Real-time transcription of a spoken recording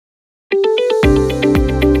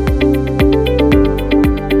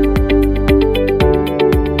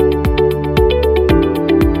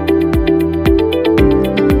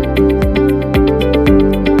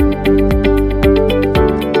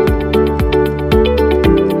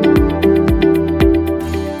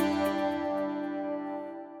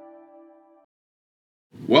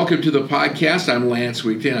welcome to the podcast. I'm Lance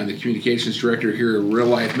Wigton. I'm the communications director here at Real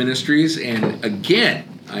Life Ministries. And again,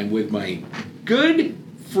 I'm with my good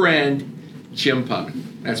friend, Jim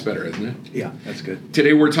Putman. That's better, isn't it? Yeah, that's good.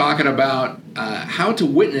 Today we're talking about how to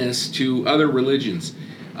witness to other religions.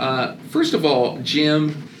 First of all,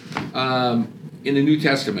 Jim, in the New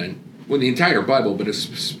Testament, well, the entire Bible, but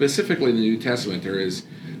specifically in the New Testament, there is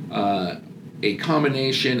a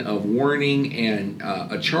combination of warning and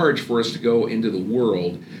a charge for us to go into the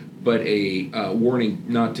world, but a warning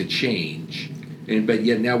not to change. But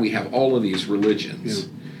yet now we have all of these religions.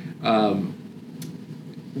 Yeah.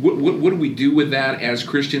 What do we do with that as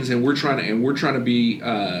Christians? And we're trying to be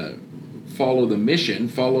follow the mission,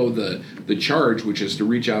 follow the charge, which is to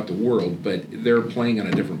reach out the world. But they're playing on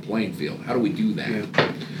a different playing field. How do we do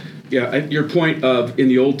that? Yeah, your point of in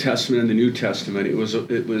the Old Testament and the New Testament, it was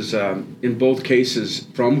in both cases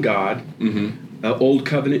from God, Old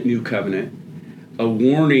Covenant, New Covenant, a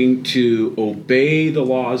warning to obey the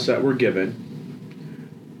laws that were given,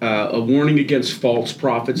 a warning against false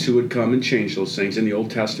prophets who would come and change those things in the Old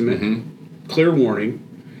Testament, clear warning.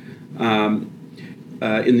 In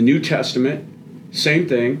the New Testament, same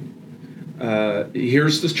thing.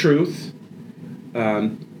 Here's the truth.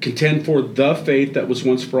 Contend for the faith that was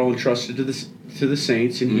once for all entrusted to the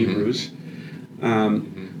saints in Hebrews.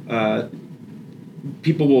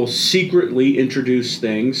 People will secretly introduce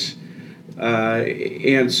things.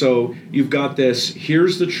 And so you've got this,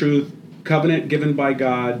 here's the truth, covenant given by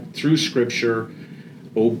God through Scripture,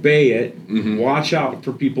 obey it, watch out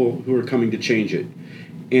for people who are coming to change it.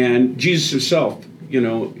 And Jesus himself,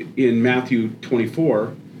 in Matthew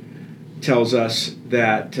 24, tells us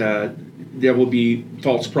that there will be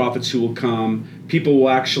false prophets who will come. People will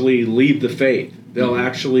actually leave the faith. They'll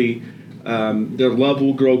actually, their love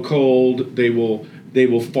will grow cold. They will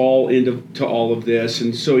fall into all of this.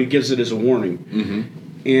 And so he gives it as a warning.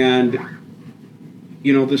 And,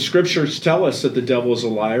 the scriptures tell us that the devil is a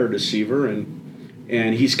liar, a deceiver,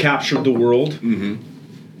 and he's captured the world.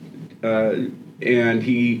 And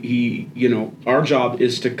he our job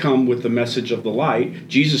is to come with the message of the light.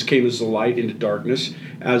 Jesus came as the light into darkness,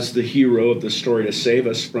 as the hero of the story to save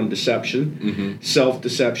us from deception,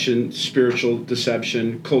 self-deception, spiritual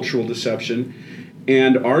deception, cultural deception.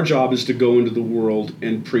 And our job is to go into the world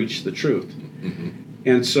and preach the truth.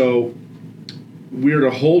 And so we're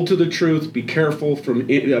to hold to the truth, be careful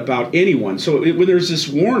about anyone. So when there's this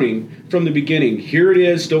warning from the beginning, here it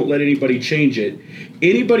is, don't let anybody change it.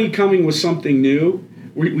 Anybody coming with something new,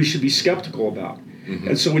 we should be skeptical about.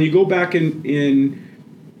 And so when you go back at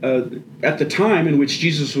the time in which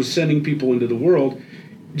Jesus was sending people into the world,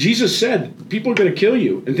 Jesus said, people are going to kill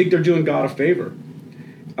you and think they're doing God a favor.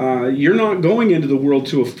 You're not going into the world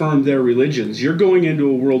to affirm their religions. You're going into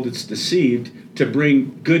a world that's deceived to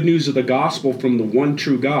bring good news of the gospel from the one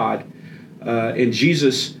true God, and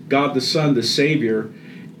Jesus, God the Son, the Savior.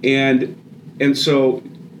 And so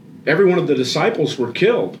every one of the disciples were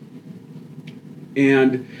killed.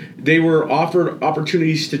 And they were offered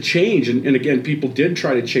opportunities to change. And again, people did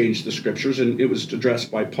try to change the scriptures, and it was addressed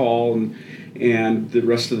by Paul and the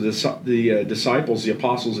rest of the disciples, the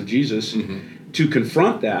apostles of Jesus, to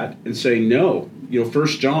confront that and say, no. 1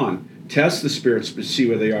 John, test the spirits but see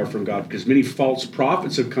where they are from God, because many false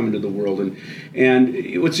prophets have come into the world.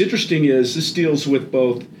 And what's interesting is this deals with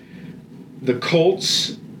both the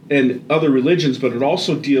cults and other religions, but it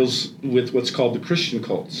also deals with what's called the Christian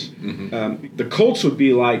cults. The cults would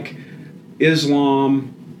be like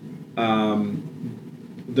Islam,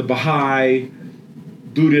 the Baha'i,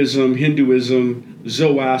 Buddhism, Hinduism,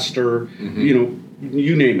 Zoroaster,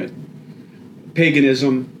 you name it,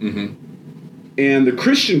 paganism. And the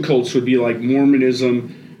Christian cults would be like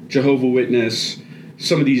Mormonism, Jehovah's Witness,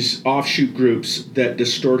 some of these offshoot groups that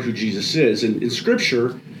distort who Jesus is. And in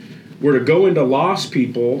Scripture, we're to go into lost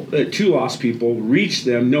people, reach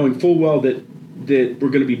them, knowing full well that we're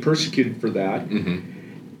going to be persecuted for that. And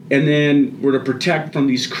then we're to protect from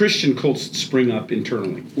these Christian cults that spring up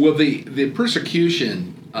internally. Well, the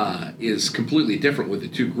persecution is completely different with the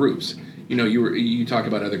two groups. You talk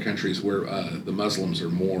about other countries where the Muslims are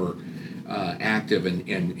more active,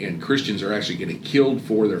 and Christians are actually getting killed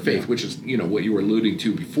for their faith, which is what you were alluding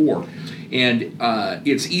to before. And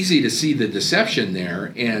it's easy to see the deception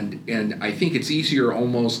there, and I think it's easier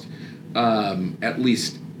almost, at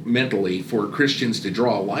least mentally, for Christians to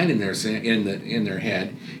draw a line in their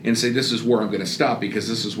head and say, this is where I'm going to stop because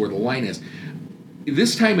this is where the line is.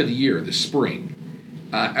 This time of the year, the spring,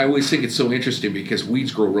 I always think it's so interesting because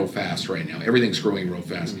weeds grow real fast right now. Everything's growing real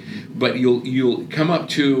fast. But you'll come up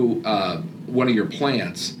to one of your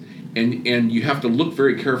plants, and you have to look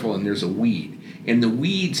very careful, and there's a weed. and the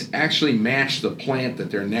weeds actually match the plant that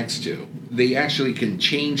they're next to. They actually can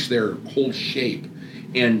change their whole shape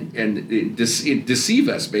and deceive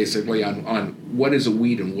us basically on what is a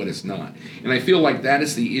weed and what is not. And I feel like that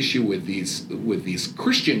is the issue with these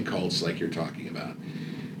Christian cults like you're talking about.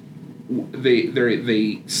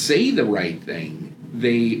 They say the right thing.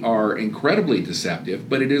 They are incredibly deceptive,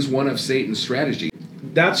 but it is one of Satan's strategies.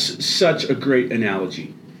 That's such a great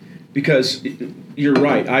analogy, because you're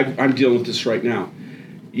right. I'm dealing with this right now.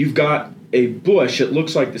 You've got a bush. It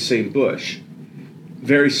looks like the same bush,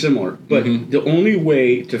 very similar. But the only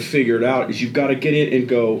way to figure it out is you've got to get in and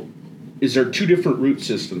go, is there two different root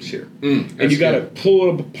systems here? And you got to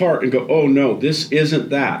pull it apart and go, oh no, this isn't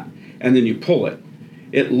that. And then you pull it.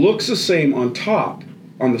 It looks the same on top,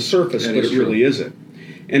 on the surface, but it really isn't.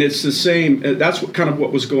 And it's the same. That's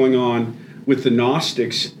what was going on with the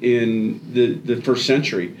Gnostics in the first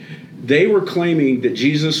century. They were claiming that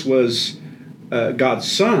Jesus was God's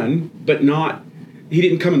son, but he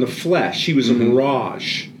didn't come in the flesh. He was a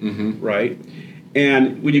mirage, right?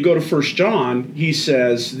 And when you go to 1 John, he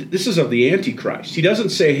says, this is of the Antichrist. He doesn't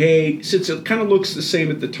say, hey, since it kind of looks the same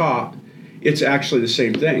at the top, it's actually the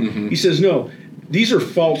same thing. He says, no, these are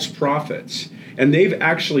false prophets. And they've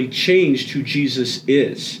actually changed who Jesus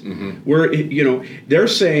is. Where, they're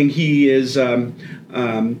saying he is,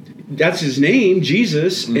 that's his name,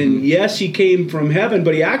 Jesus. And yes, he came from heaven,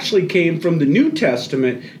 but he actually came from the New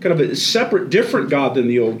Testament, kind of a separate, different God than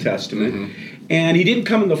the Old Testament. And he didn't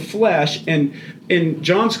come in the flesh. And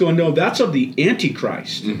John's going, no, that's of the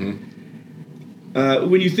Antichrist.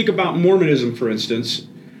 When you think about Mormonism, for instance,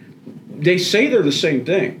 they say they're the same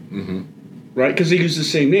thing, right? Because they use the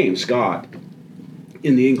same names, God.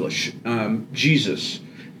 In the English, Jesus,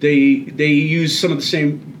 they use some of the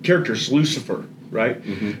same characters, Lucifer, right?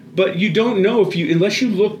 But you don't know unless you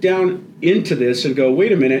look down into this and go,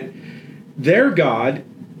 wait a minute, their God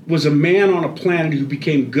was a man on a planet who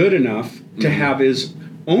became good enough to have his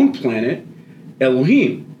own planet,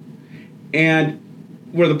 Elohim. And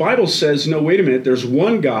where the Bible says, no, wait a minute, there's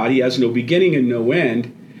one God, he has no beginning and no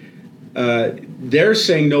end, they're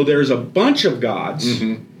saying, no, there's a bunch of gods.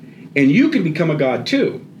 And you can become a god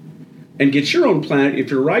too and get your own planet if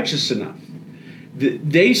you're righteous enough.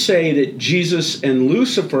 They say that Jesus and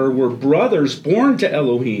Lucifer were brothers born to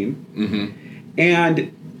Elohim,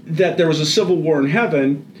 and that there was a civil war in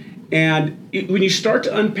heaven. And when you start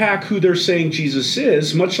to unpack who they're saying Jesus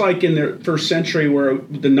is, much like in the first century where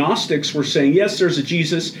the Gnostics were saying, yes, there's a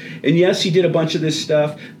Jesus, and yes, he did a bunch of this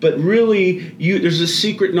stuff, but really there's a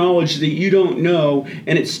secret knowledge that you don't know,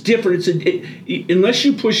 and it's different. Unless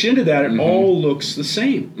you push into that, it all looks the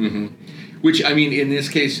same. Which, I mean, in this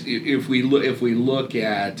case, if we look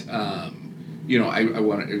at, I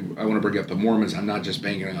want to bring up the Mormons. I'm not just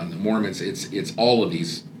banging on the Mormons. It's all of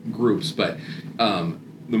these groups, but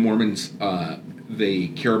the Mormons, they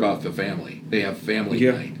care about the family. They have family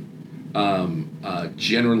night.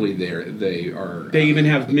 Generally, they even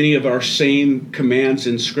have many of our same commands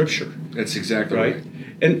in Scripture. That's exactly right.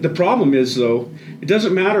 And the problem is, though, it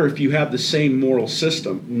doesn't matter if you have the same moral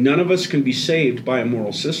system. None of us can be saved by a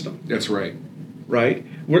moral system. That's right. Right?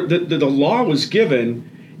 The law was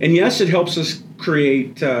given, and yes, it helps us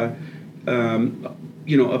create a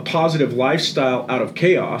positive lifestyle out of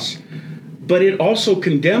chaos, but it also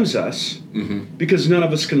condemns us because none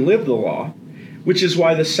of us can live the law, which is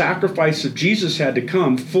why the sacrifice of Jesus had to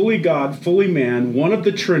come, fully God, fully man, one of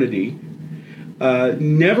the Trinity,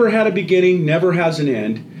 never had a beginning, never has an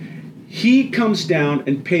end. He comes down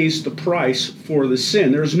and pays the price for the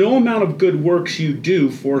sin. There's no amount of good works you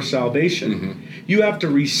do for salvation. You have to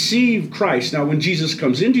receive Christ. Now, when Jesus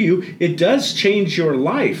comes into you, it does change your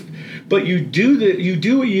life. But you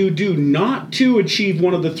do what you do not to achieve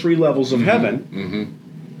one of the three levels of heaven,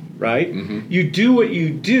 right? You do what you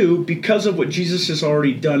do because of what Jesus has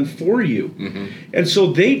already done for you. And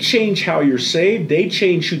so they change how you're saved. They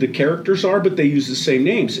change who the characters are, but they use the same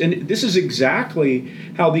names. And this is exactly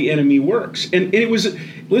how the enemy works. And it was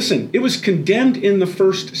condemned in the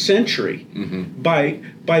first century by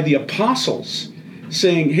the apostles,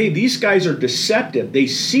 saying, hey, these guys are deceptive. They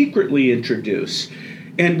secretly introduce.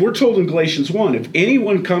 And we're told in Galatians 1, if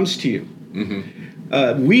anyone comes to you,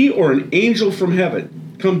 we or an angel from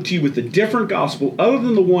heaven come to you with a different gospel other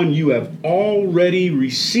than the one you have already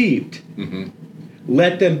received,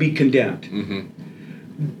 let them be condemned.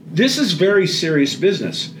 This is very serious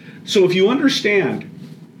business. So if you understand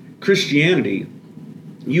Christianity,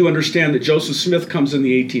 you understand that Joseph Smith comes in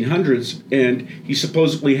the 1800s and he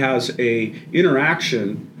supposedly has a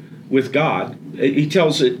interaction with God. He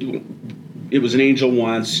tells it it was an angel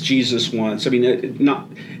once, Jesus once. I mean,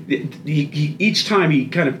 each time he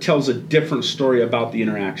kind of tells a different story about the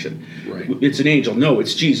interaction. Right. It's an angel. No,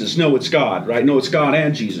 it's Jesus. No, it's God. Right? No, it's God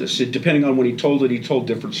and Jesus. Depending on when he told it, he told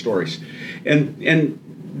different stories. And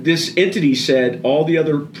this entity said all the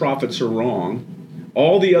other prophets are wrong,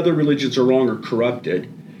 all the other religions are wrong or corrupted,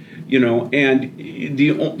 and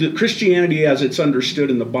the Christianity as it's understood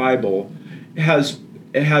in the Bible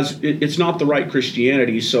it's not the right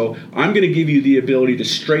Christianity, so I'm going to give you the ability to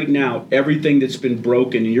straighten out everything that's been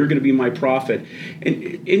broken, and you're going to be my prophet.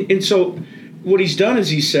 And so what he's done is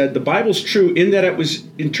he said the Bible's true in that it was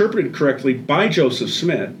interpreted correctly by Joseph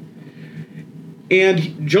Smith.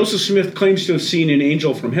 And Joseph Smith claims to have seen an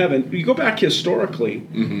angel from heaven. You go back historically,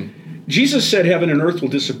 Jesus said heaven and earth will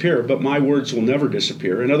disappear, but my words will never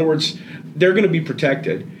disappear. In other words, they're going to be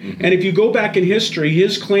protected. And if you go back in history,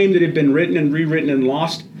 his claim that had been written and rewritten and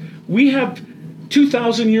lost, we have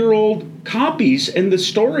 2,000-year-old copies, and the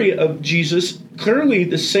story of Jesus clearly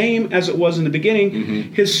the same as it was in the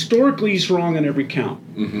beginning. Historically, he's wrong on every count.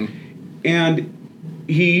 And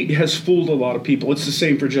he has fooled a lot of people. It's the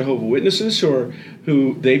same for Jehovah's Witnesses,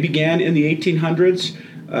 who they began in the 1800s,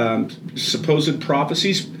 supposed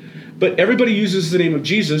prophecies. But everybody uses the name of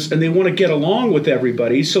Jesus, and they want to get along with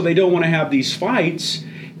everybody, so they don't want to have these fights.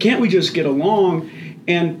 Can't we just get along?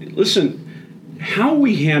 And listen, how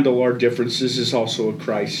we handle our differences is also a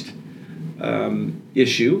Christ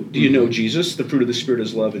issue. Do you know Jesus? The fruit of the Spirit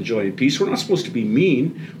is love and joy and peace. We're not supposed to be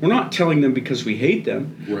mean. We're not telling them because we hate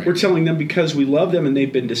them. Right. We're telling them because we love them and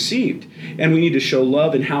they've been deceived. And we need to show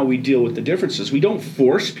love in how we deal with the differences. We don't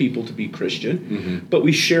force people to be Christian, but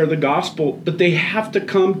we share the gospel. But they have to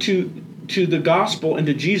come to the gospel and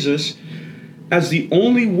to Jesus as the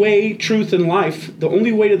only way, truth, and life, the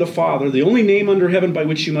only way to the Father, the only name under heaven by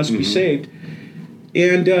which you must be saved.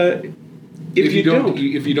 And if you don't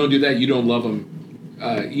do that, you don't love them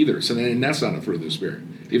either. So then that's not a fruit of the Spirit.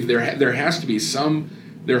 If there has to be some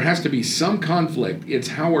conflict. It's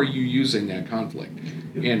how are you using that conflict,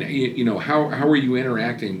 and how are you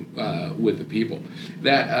interacting with the people?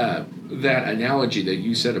 That analogy that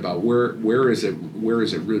you said about where is it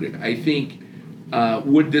rooted? I think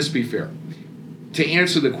would this be fair? To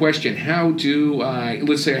answer the question, how do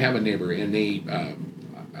let's say I have a neighbor and they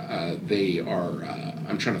are.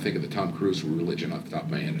 I'm trying to think of the Tom Cruise religion off the top of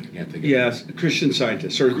my head. I can't think of it. Yes, Christian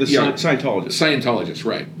Scientists, or the Scientologists. Scientologists,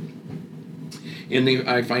 right. And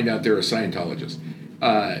I find out they're a Scientologist.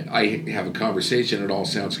 I have a conversation, it all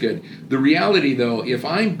sounds good. The reality, though, if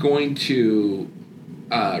I'm going to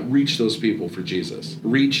reach those people for Jesus,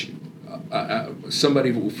 reach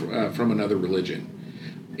somebody from another religion,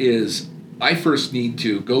 is I first need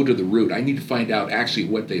to go to the root. I need to find out actually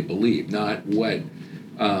what they believe, not what...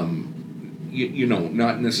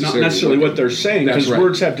 not necessarily what they're saying, because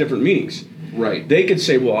words have different meanings. Right. They could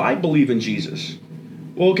say, well, I believe in Jesus.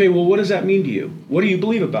 Well, okay, what does that mean to you? What do you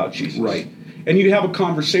believe about Jesus? Right. And you have a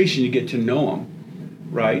conversation, you get to know them,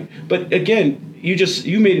 right? But again,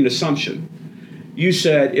 you made an assumption. You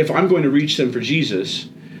said, if I'm going to reach them for Jesus,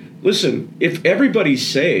 listen, if everybody's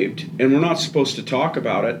saved and we're not supposed to talk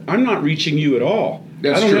about it, I'm not reaching you at all.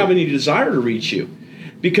 That's I don't true. have any desire to reach you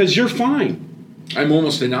because you're fine. I'm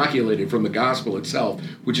almost inoculated from the gospel itself,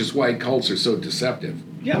 which is why cults are so deceptive.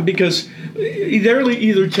 Yeah, because they'll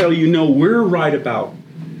either tell you, no, we're right about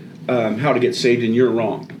how to get saved and you're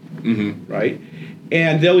wrong, right?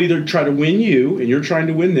 And they'll either try to win you and you're trying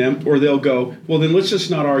to win them, or they'll go, well, then let's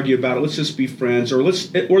just not argue about it. Let's just be friends, or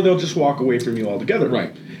they'll just walk away from you altogether.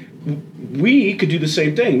 Right. We could do the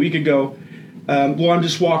same thing. We could go, well, I'm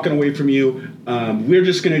just walking away from you. We're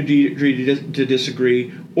just going to agree to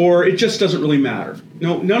disagree, or it just doesn't really matter.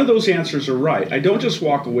 No, none of those answers are right. I don't just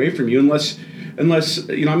walk away from you unless I'm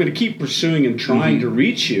going to keep pursuing and trying to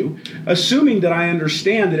reach you, assuming that I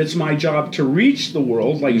understand that it's my job to reach the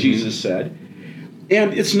world, like Jesus said.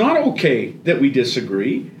 And it's not okay that we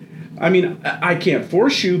disagree. I mean, I can't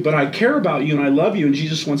force you, but I care about you and I love you and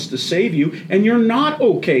Jesus wants to save you. And you're not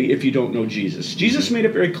okay if you don't know Jesus. Jesus made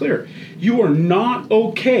it very clear. You are not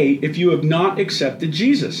okay if you have not accepted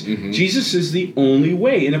Jesus. Jesus is the only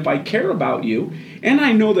way. And if I care about you and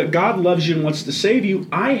I know that God loves you and wants to save you,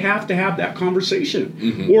 I have to have that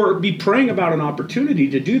conversation or be praying about an opportunity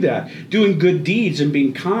to do that, doing good deeds and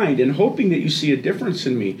being kind and hoping that you see a difference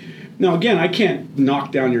in me. Now, again, I can't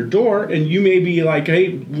knock down your door, and you may be like,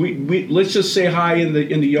 hey, we let's just say hi in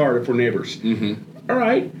the yard if we're neighbors. All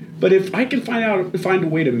right. But if I can find a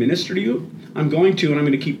way to minister to you, I'm going to, and I'm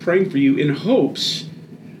going to keep praying for you in hopes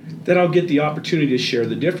that I'll get the opportunity to share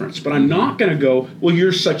the difference. But I'm not going to go, well,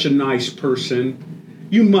 you're such a nice person.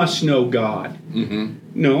 You must know God.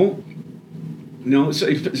 No. No, so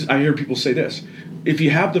I hear people say this. If you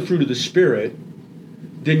have the fruit of the Spirit,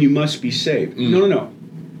 then you must be saved. No.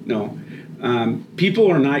 People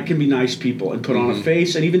can be nice people and put on a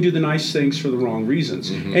face and even do the nice things for the wrong reasons.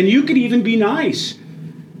 And you could even be nice,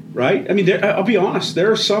 right? I mean, I'll be honest.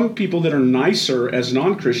 There are some people that are nicer as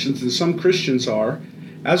non-Christians than some Christians are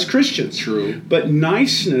as Christians. True. But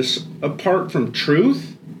niceness, apart from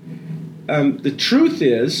truth, the truth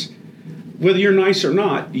is, whether you're nice or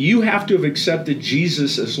not, you have to have accepted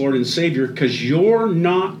Jesus as Lord and Savior because you're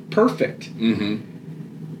not perfect.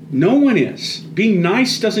 No one is. Being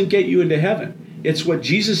nice doesn't get you into heaven. It's what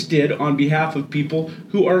Jesus did on behalf of people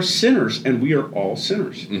who are sinners, and we are all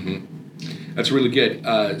sinners. That's really good.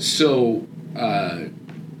 To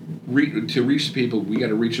reach people, we got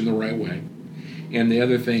to reach them the right way. And the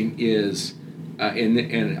other thing is,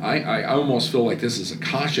 and I almost feel like this is a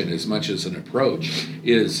caution as much as an approach,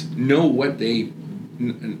 is know what they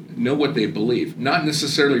believe, not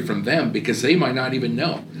necessarily from them, because they might not even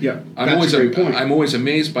know. Yeah, that's a great point. I'm always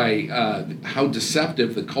amazed by how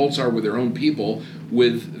deceptive the cults are with their own people,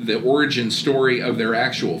 with the origin story of their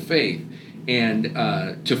actual faith, and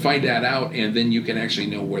to find that out, and then you can actually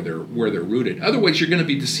know where they're rooted. Otherwise, you're going to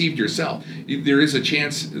be deceived yourself. There is a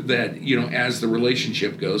chance that, as the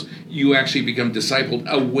relationship goes, you actually become discipled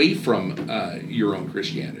away from your own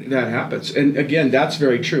Christianity. That happens, and again, that's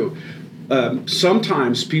very true.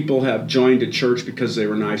 Sometimes people have joined a church because they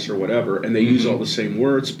were nice or whatever, and they use all the same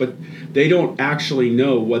words, but they don't actually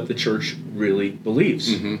know what the church really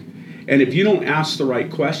believes. And if you don't ask the right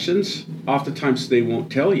questions, oftentimes they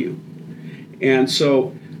won't tell you. And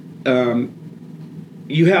so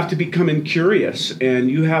you have to become curious, and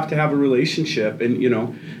you have to have a relationship, and,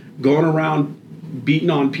 going around beating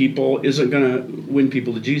on people isn't going to win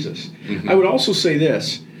people to Jesus. I would also say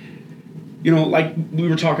this. Like we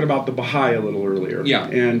were talking about the Baha'i a little earlier. Yeah.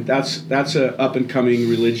 And that's a up-and-coming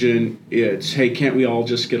religion. It's, hey, can't we all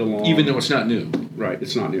just get along? Even though it's not new. Right,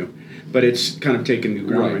 it's not new. But it's kind of taking new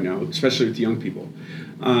ground right now, especially with young people.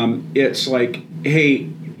 It's like, hey,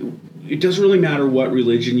 it doesn't really matter what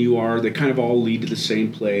religion you are. They kind of all lead to the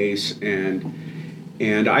same place.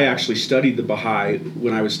 And I actually studied the Baha'i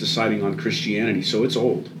when I was deciding on Christianity, so it's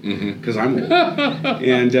old, because I'm old.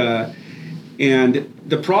 And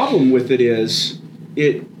the problem with it is,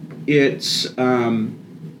 it's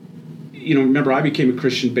remember, I became a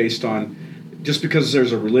Christian based on, just because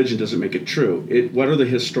there's a religion doesn't make it true. What are the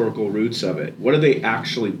historical roots of it? What do they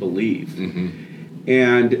actually believe?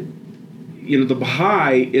 And the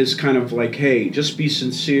Baha'i is kind of like, hey, just be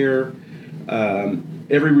sincere.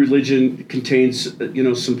 Every religion contains,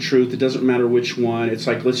 some truth. It doesn't matter which one. It's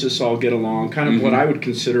like, let's just all get along. Kind of what I would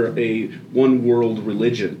consider a one-world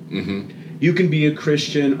religion. You can be a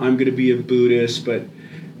Christian. I'm going to be a Buddhist, but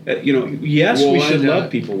yes, we should love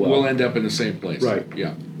people well. We'll end up in the same place. Right.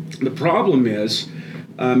 Yeah. The problem is,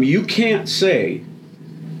 you can't say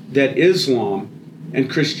that Islam and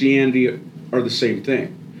Christianity are the same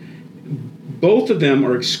thing. Both of them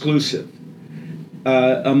are exclusive.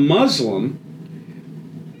 A Muslim,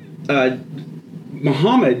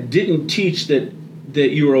 Muhammad didn't teach that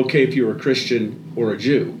you were okay if you were a Christian or a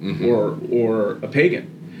Jew or a pagan.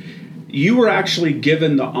 You were actually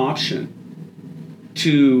given the option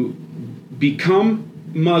to become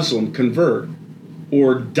Muslim, convert,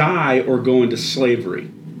 or die or go into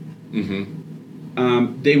slavery.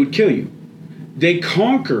 They would kill you. They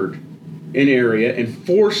conquered an area and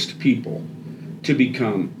forced people to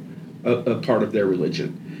become a part of their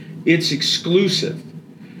religion. It's exclusive.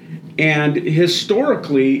 And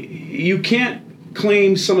historically, you can't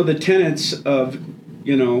claim some of the tenets of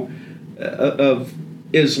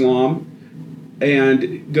Islam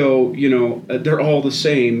and go, they're all the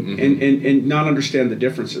same, and not understand the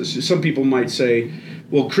differences. Some people might say,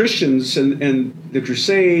 well, Christians and the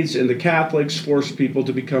Crusades and the Catholics forced people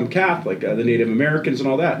to become Catholic, the Native Americans and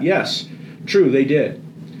all that. Yes, true, they did.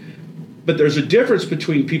 But there's a difference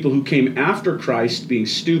between people who came after Christ being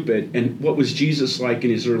stupid and what was Jesus like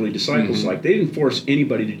and his early disciples like. They didn't force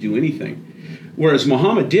anybody to do anything, whereas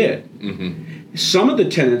Muhammad did. Some of the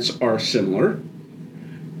tenets are similar.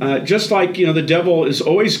 Just like, the devil is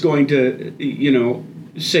always going to,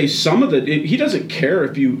 say some of he doesn't care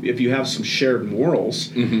if you have some shared morals,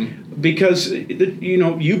 because,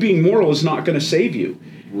 you being moral is not going to save you.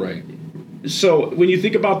 Right. So when you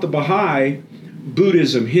think about the Baha'i,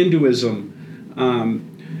 Buddhism, Hinduism,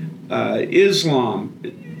 Islam,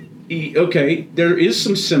 okay, there is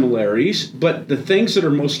some similarities, but the things that are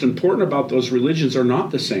most important about those religions are not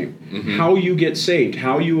the same. How you get saved,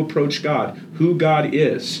 how you approach God, who God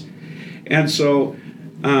is. And so,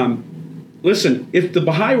 listen, if the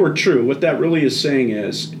Baha'i were true, what that really is saying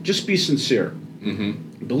is, just be sincere.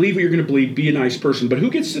 Mm-hmm. Believe what you're going to believe. Be a nice person. But who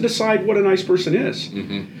gets to decide what a nice person is?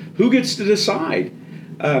 Mm-hmm. Who gets to decide?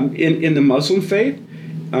 In the Muslim faith,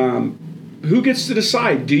 who gets to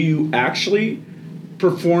decide? Do you actually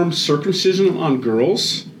perform circumcision on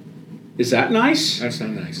girls? Is that nice? That's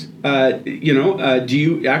not nice. Do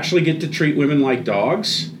you actually get to treat women like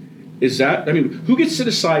dogs? Is that, I mean, who gets to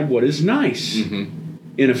decide what is nice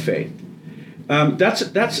in a faith?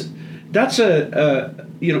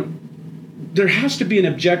 There has to be an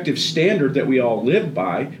objective standard that we all live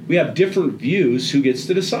by. We have different views. Who gets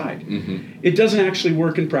to decide? Mm-hmm. It doesn't actually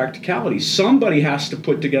work in practicality. Somebody has to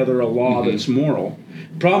put together a law that's moral.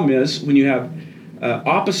 Problem is, when you have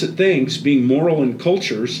opposite things being moral and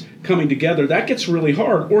cultures coming together, that gets really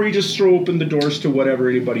hard. Or you just throw open the doors to whatever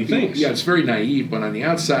anybody thinks. Yeah, it's very naive, but on the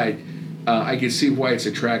outside, I can see why it's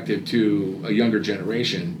attractive to a younger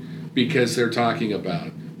generation, because they're talking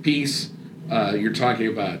about peace. You're talking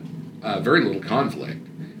about very little conflict,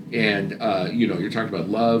 and you're talking about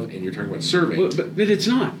love, and you're talking about serving. Well, but it's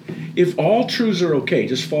not. If all truths are okay,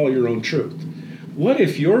 just follow your own truth. What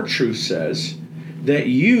if your truth says that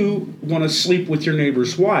you want to sleep with your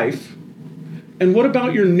neighbor's wife, and what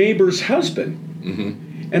about your neighbor's husband?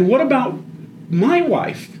 Mm-hmm. And what about my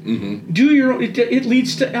wife? Mm-hmm. It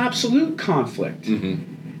leads to absolute conflict.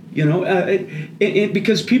 Mm-hmm.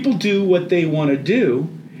 Because people do what they want to do,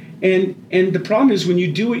 and the problem is when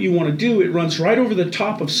you do what you want to do, it runs right over the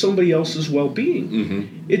top of somebody else's well-being.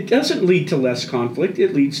 Mm-hmm. It doesn't lead to less conflict;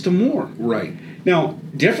 it leads to more. Right. Now,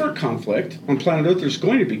 different conflict on planet Earth. There's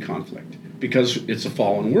going to be conflict because it's a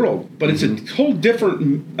fallen world, but it's a whole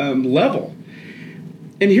different level.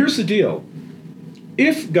 And here's the deal: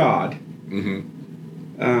 if God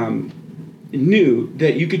knew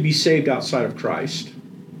that you could be saved outside of Christ,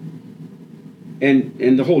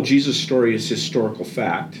 and the whole Jesus story is historical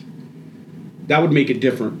fact, that would make it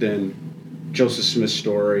different than Joseph Smith's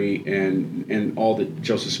story and all that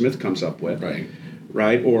Joseph Smith comes up with,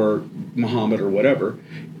 right? Or Muhammad or whatever.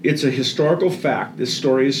 It's a historical fact. This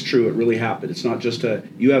story is true. It really happened. It's not just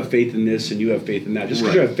you have faith in this and you have faith in that. Just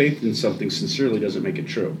because you have faith in something sincerely doesn't make it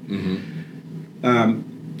true.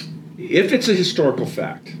 If it's a historical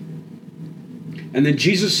fact, and then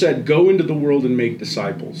Jesus said, "Go into the world and make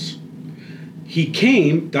disciples." He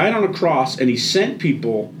came, died on a cross, and he sent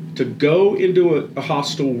people to go into a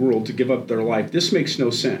hostile world to give up their life. This makes no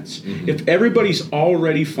sense. If everybody's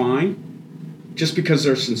already fine, just because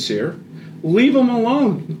they're sincere, leave them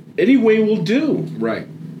alone. Any way will do. Right.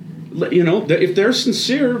 If they're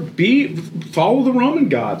sincere, follow the Roman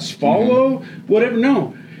gods, follow whatever.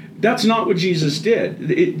 No, that's not what Jesus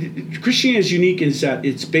did. Christianity is unique in that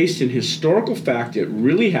it's based in historical fact. It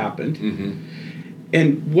really happened.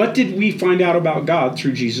 And what did we find out about God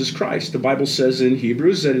through Jesus Christ? The Bible says in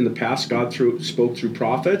Hebrews that in the past God spoke through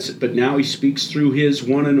prophets, but now he speaks through his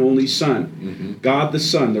one and only Son. God the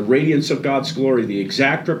Son, the radiance of God's glory, the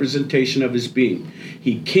exact representation of his being.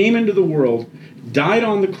 He came into the world, died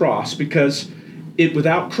on the cross, because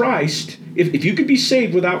without Christ, if you could be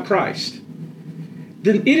saved without Christ,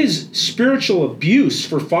 then it is spiritual abuse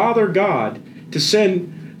for Father God to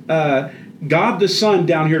send God the Son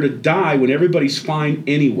down here to die when everybody's fine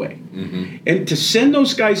anyway. And to send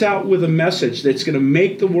those guys out with a message that's going to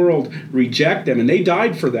make the world reject them, and they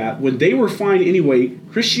died for that when they were fine anyway.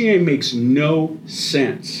 Christianity makes no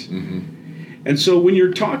sense. And so when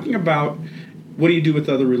you're talking about what do you do with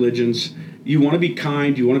other religions, you want to be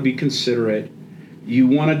kind, you want to be considerate, you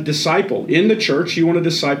want to disciple. In the church, you want to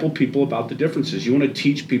disciple people about the differences. You want to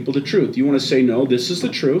teach people the truth. You want to say, no, this is the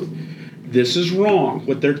truth. This is wrong,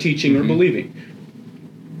 what they're teaching or believing.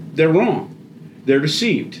 They're wrong. They're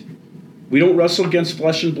deceived. We don't wrestle against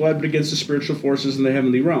flesh and blood, but against the spiritual forces in the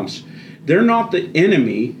heavenly realms. They're not the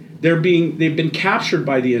enemy. They've been captured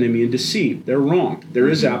by the enemy and deceived. They're wrong. There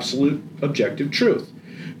is absolute objective truth.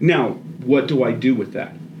 Now, what do I do with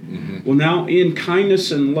that? Well, now in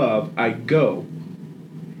kindness and love, I go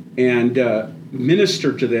and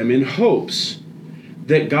minister to them in hopes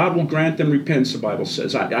that God will grant them repentance, the Bible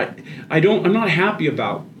says. I'm not happy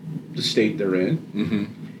about the state they're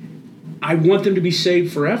in. I want them to be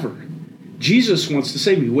saved forever. Jesus wants to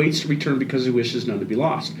save me. He waits to return because he wishes none to be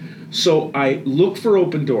lost. So I look for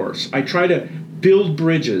open doors. I try to build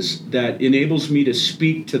bridges that enables me to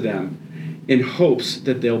speak to them in hopes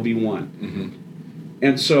that they'll be one.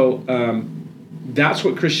 And so that's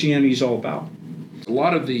what Christianity is all about. A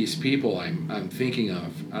lot of these people I'm thinking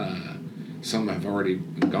of, some have already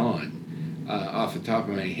gone off the top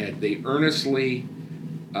of my head. They earnestly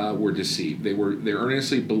were deceived. They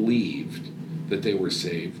earnestly believed that they were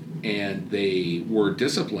saved, and they were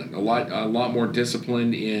disciplined. A lot more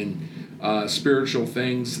disciplined in spiritual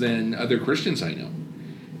things than other Christians I know.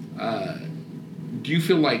 Do you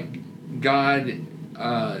feel like God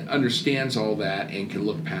understands all that and can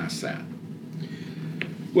look past that?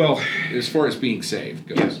 Well, as far as being saved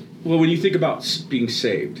goes. Yes. Well, when you think about being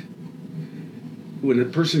saved, when a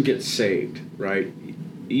person gets saved, right,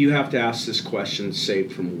 you have to ask this question,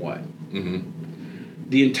 saved from what? Mm-hmm.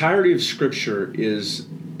 The entirety of Scripture is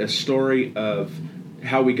a story of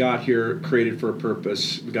how we got here, created for a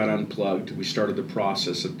purpose, we got unplugged, we started the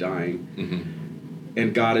process of dying,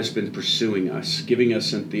 and God has been pursuing us, giving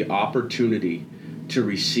us the opportunity to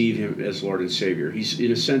receive Him as Lord and Savior. He's,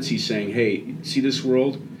 in a sense, He's saying, hey, see this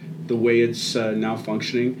world, the way it's now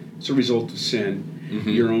functioning? It's a result of sin,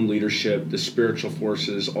 your own leadership, the spiritual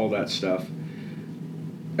forces, all that stuff.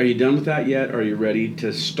 Are you done with that yet? Are you ready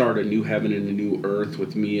to start a new heaven and a new earth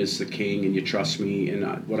with me as the king, and you trust me,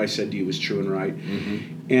 and what I said to you was true and right?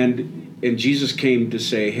 And Jesus came to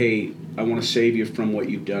say, hey, I want to save you from what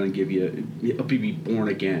you've done and help you be born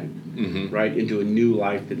again, right, into a new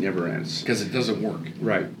life that never ends. Because it doesn't work.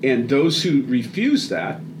 Right. And those who refuse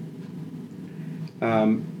that,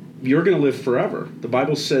 you're going to live forever. The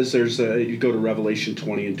Bible says you go to Revelation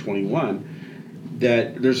 20 and 21,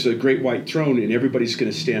 that there's a great white throne and everybody's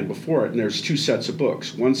going to stand before it, and there's two sets of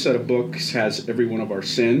books. One set of books has every one of our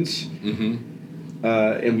sins,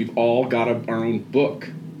 and we've all got our own book,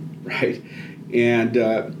 right? And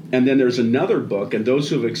then there's another book, and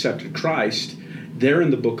those who have accepted Christ, they're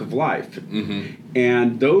in the book of life.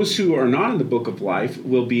 And those who are not in the book of life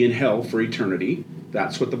will be in hell for eternity.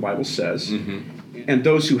 That's what the Bible says. And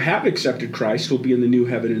those who have accepted Christ will be in the new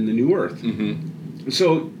heaven and the new earth.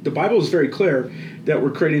 So the Bible is very clear that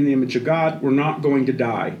we're created in the image of God. We're not going to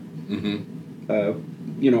die.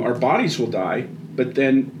 Our bodies will die, but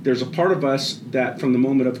then there's a part of us that from the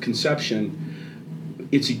moment of conception,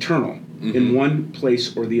 it's eternal in one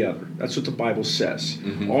place or the other. That's what the Bible says.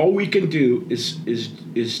 All we can do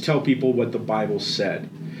is tell people what the Bible said.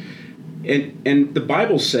 And the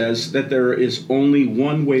Bible says that there is only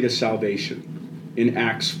one way to salvation. In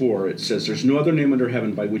Acts 4, it says, there's no other name under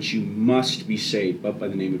heaven by which you must be saved but by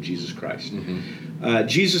the name of Jesus Christ.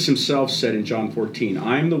 Jesus himself said in John 14,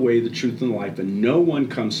 I am the way, the truth, and the life, and no one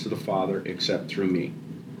comes to the Father except through me.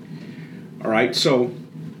 All right, so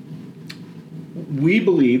we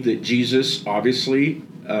believe that Jesus obviously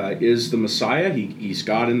is the Messiah. He's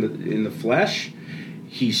God in the flesh.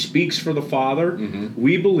 He speaks for the Father.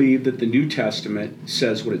 We believe that the New Testament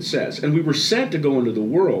says what it says. And we were sent to go into the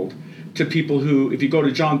world to people who, if you go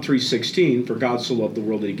to John 3:16, for God so loved the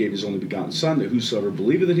world that he gave his only begotten Son, that whosoever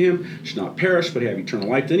believeth in him should not perish but have eternal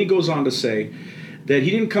life. Then he goes on to say that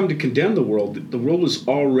he didn't come to condemn the world. The world was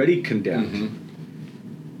already condemned.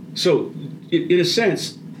 So, in a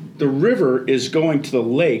sense, the river is going to the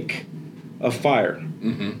lake of fire.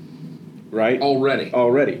 Right?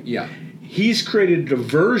 Already. Yeah. He's created a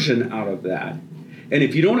diversion out of that. And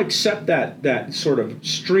if you don't accept that sort of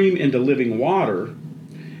stream into living water,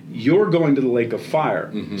 you're going to the lake of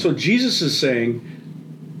fire. So Jesus is saying,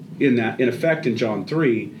 in effect, in John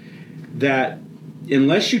 3, that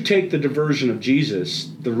unless you take the diversion of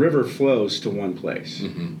Jesus, the river flows to one place.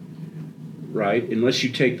 Right? Unless you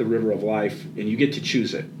take the river of life, and you get to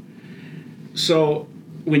choose it. So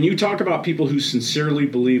when you talk about people who sincerely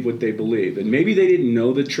believe what they believe, and maybe they didn't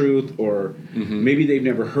know the truth, or maybe they've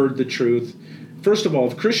never heard the truth. First of all,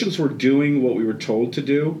 if Christians were doing what we were told to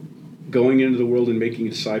do, going into the world and making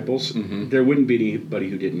disciples, there wouldn't be anybody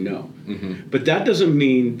who didn't know. But that doesn't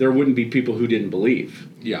mean there wouldn't be people who didn't believe.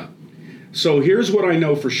 Yeah. So here's what I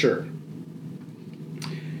know for sure.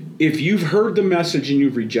 If you've heard the message and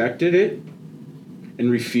you've rejected it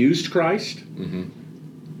and refused Christ,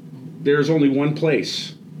 there's only one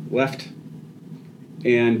place left.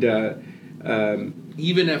 And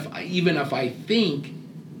even if I think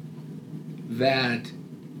that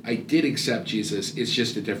I did accept Jesus, it's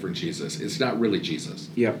just a different Jesus. It's not really Jesus.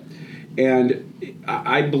 Yeah. And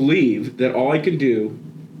I believe that all I can do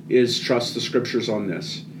is trust the scriptures on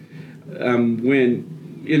this.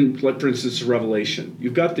 When, for instance, Revelation,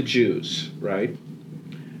 you've got the Jews, right,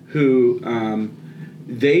 who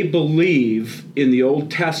they believe in the Old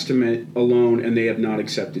Testament alone, and they have not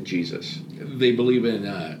accepted Jesus. They believe in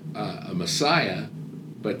a Messiah,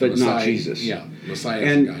 but Messiah, not Jesus. Yeah, Messiah.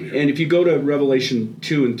 And if you go to Revelation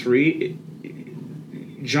 2 and 3,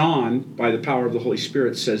 John, by the power of the Holy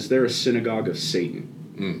Spirit, says they're a synagogue of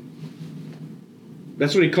Satan.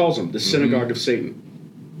 That's what he calls them, the synagogue of Satan.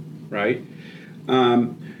 Right?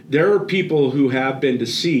 There are people who have been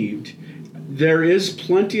deceived. There is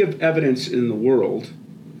plenty of evidence in the world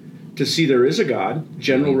to see there is a God.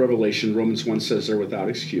 General revelation, Romans 1 says they're without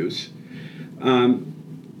excuse.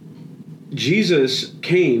 Jesus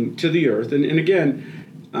came to the earth, and again,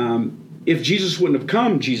 if Jesus wouldn't have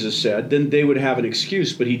come, Jesus said, then they would have an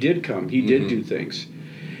excuse, but he did come. He did do things.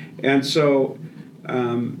 And so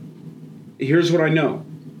here's what I know.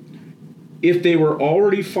 If they were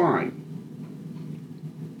already fine,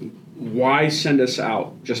 why send us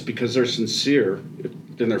out just because they're sincere?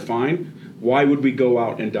 Then they're fine. Why would we go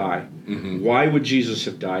out and die? Why would Jesus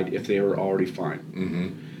have died if they were already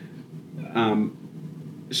fine?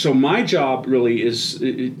 So my job really is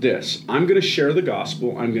this. I'm going to share the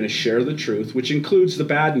gospel. I'm going to share the truth, which includes the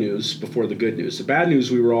bad news before the good news. The bad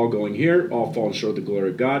news, we were all going here, all fallen short of the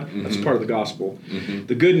glory of God. That's part of the gospel.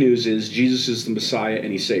 The good news is Jesus is the Messiah and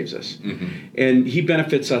he saves us. And he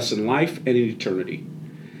benefits us in life and in eternity.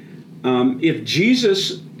 If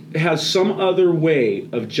Jesus has some other way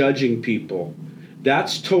of judging people,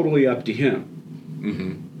 that's totally up to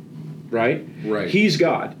him. Right? Right. He's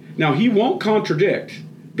God. Now, he won't contradict.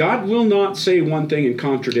 God will not say one thing and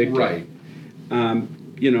contradict right. it.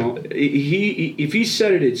 If he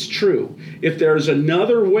said it, it's true. If there's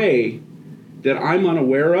another way that I'm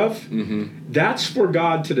unaware of, that's for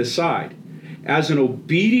God to decide. As an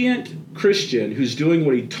obedient Christian who's doing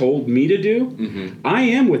what he told me to do, I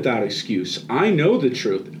am without excuse. I know the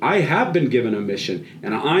truth. I have been given a mission,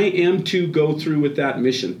 and I am to go through with that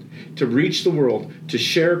mission, to reach the world, to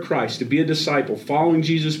share Christ, to be a disciple, following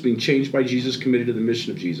Jesus, being changed by Jesus, committed to the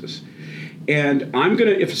mission of Jesus. And I'm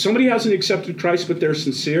going to, if somebody hasn't accepted Christ but they're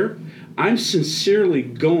sincere, I'm sincerely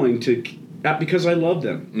going to, because I love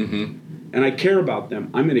them and I care about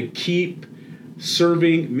them, I'm going to keep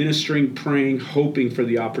serving, ministering, praying, hoping for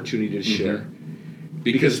the opportunity to share.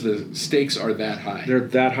 Because the stakes are that high. They're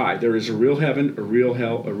that high. There is a real heaven, a real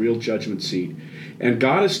hell, a real judgment seat. And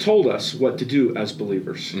God has told us what to do as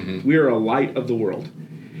believers. We are a light of the world.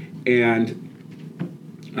 And,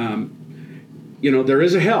 there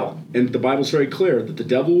is a hell. And the Bible's very clear that the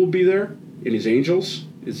devil will be there, and his angels,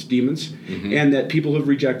 his demons, and that people who have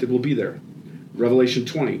rejected will be there. Revelation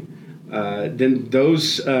 20. Then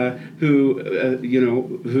those who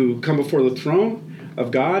come before the throne of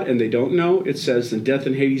God and they don't know, it says, then death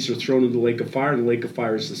and Hades are thrown into the lake of fire, and the lake of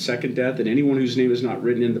fire is the second death, and anyone whose name is not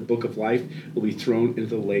written in the book of life will be thrown into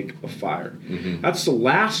the lake of fire. That's the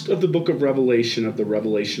last of the book of Revelation, of the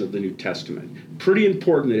revelation of the New Testament. Pretty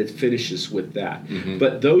important that it finishes with that.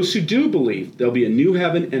 But those who do believe, there'll be a new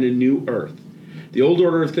heaven and a new earth. The old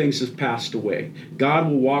order of things has passed away. God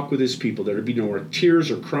will walk with his people. There will be no more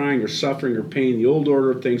tears or crying or suffering or pain. The old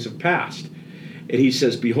order of things have passed. And he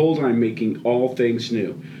says, behold, I'm making all things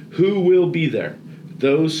new. Who will be there?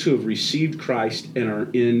 Those who have received Christ and are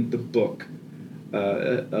in the book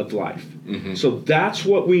of life. So that's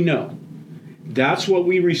what we know. That's what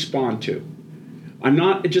we respond to. I'm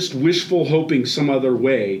not just wishful hoping some other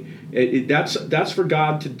way. That's for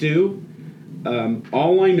God to do.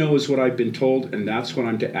 All I know is what I've been told, and that's what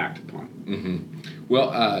I'm to act upon.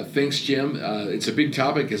 Well, thanks, Jim. It's a big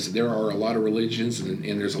topic because there are a lot of religions, and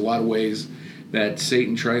there's a lot of ways that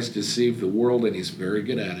Satan tries to deceive the world, and he's very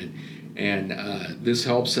good at it. And this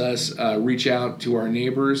helps us reach out to our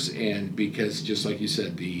neighbors, and because, just like you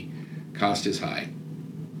said, the cost is high.